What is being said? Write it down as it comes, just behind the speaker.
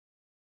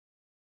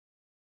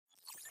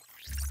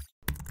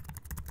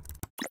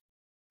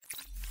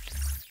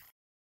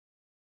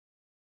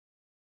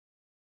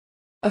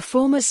A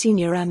former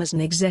senior Amazon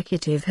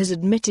executive has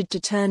admitted to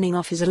turning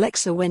off his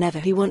Alexa whenever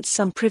he wants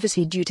some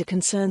privacy due to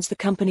concerns the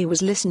company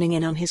was listening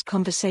in on his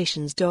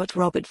conversations.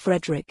 Robert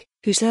Frederick,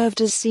 who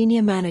served as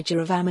senior manager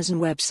of Amazon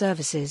Web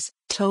Services,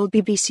 told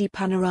BBC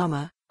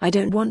Panorama, "I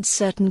don't want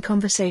certain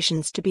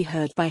conversations to be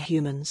heard by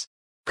humans.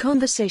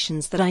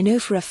 Conversations that I know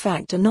for a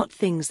fact are not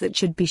things that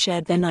should be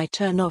shared, then I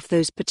turn off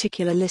those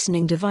particular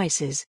listening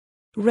devices."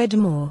 Read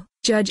more.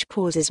 Judge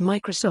pauses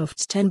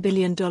Microsoft's $10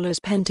 billion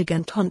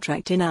Pentagon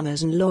contract in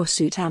Amazon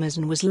lawsuit.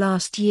 Amazon was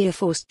last year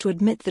forced to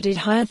admit that it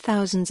hired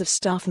thousands of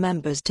staff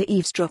members to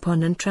eavesdrop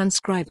on and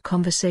transcribe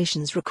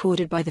conversations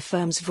recorded by the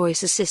firm's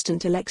voice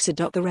assistant Alexa.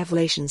 The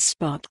revelations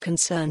sparked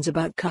concerns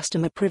about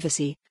customer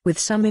privacy, with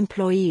some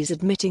employees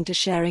admitting to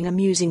sharing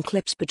amusing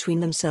clips between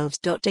themselves.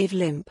 Dave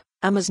Limp,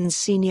 Amazon's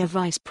senior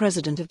vice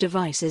president of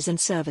devices and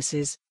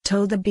services,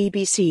 told the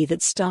BBC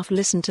that staff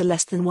listened to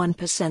less than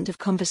 1% of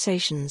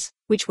conversations,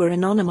 which were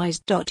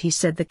anonymized. He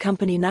said the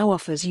company now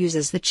offers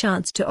users the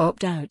chance to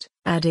opt out,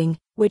 adding,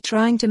 "We're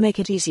trying to make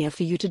it easier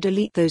for you to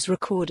delete those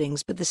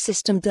recordings, but the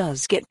system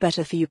does get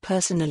better for you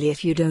personally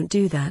if you don't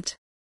do that."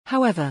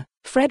 However,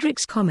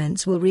 Frederick's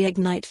comments will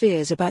reignite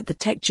fears about the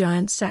tech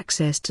giant's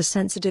access to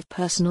sensitive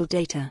personal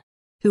data.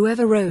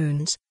 "Whoever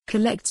owns,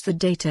 collects the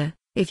data,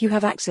 if you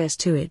have access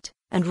to it,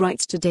 and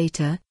rights to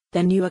data,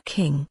 then you are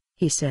king,"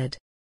 he said.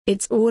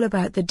 "It's all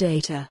about the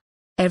data.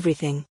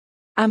 Everything."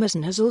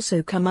 Amazon has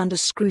also come under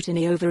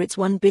scrutiny over its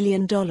 $1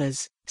 billion,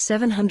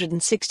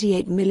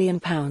 £768 million,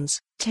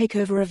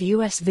 takeover of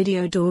US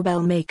video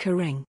doorbell maker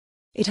Ring.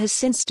 It has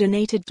since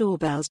donated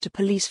doorbells to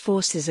police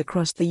forces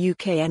across the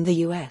UK and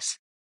the US.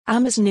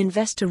 Amazon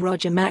investor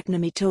Roger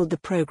McNamee told the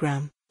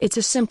program, "It's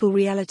a simple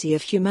reality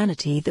of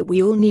humanity that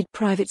we all need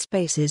private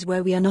spaces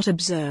where we are not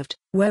observed,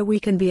 where we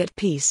can be at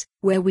peace,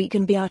 where we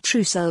can be our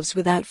true selves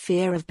without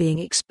fear of being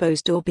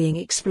exposed or being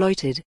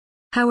exploited."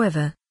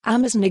 However,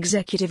 Amazon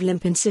executive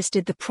Limp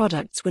insisted the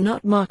products were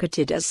not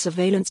marketed as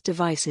surveillance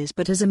devices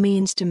but as a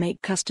means to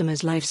make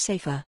customers' lives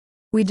safer.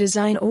 "We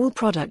design all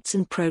products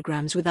and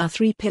programs with our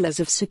three pillars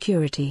of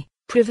security,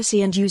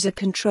 privacy and user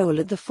control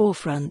at the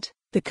forefront,"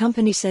 the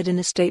company said in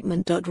a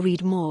statement.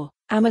 Read more.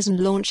 Amazon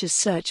launches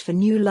search for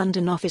new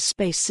London office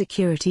space.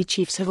 Security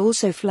chiefs have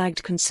also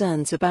flagged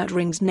concerns about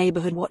Ring's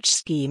Neighborhood Watch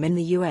scheme in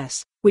the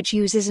US, which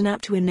uses an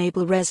app to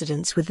enable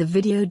residents with the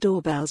video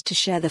doorbells to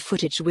share the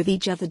footage with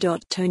each other.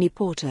 Tony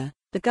Porter,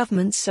 the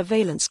government's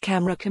surveillance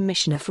camera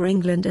commissioner for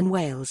England and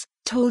Wales,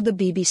 told the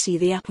BBC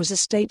the app was a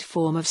state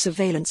form of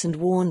surveillance and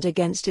warned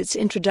against its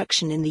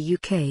introduction in the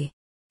UK.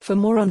 For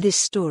more on this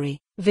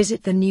story,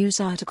 visit the news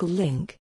article link.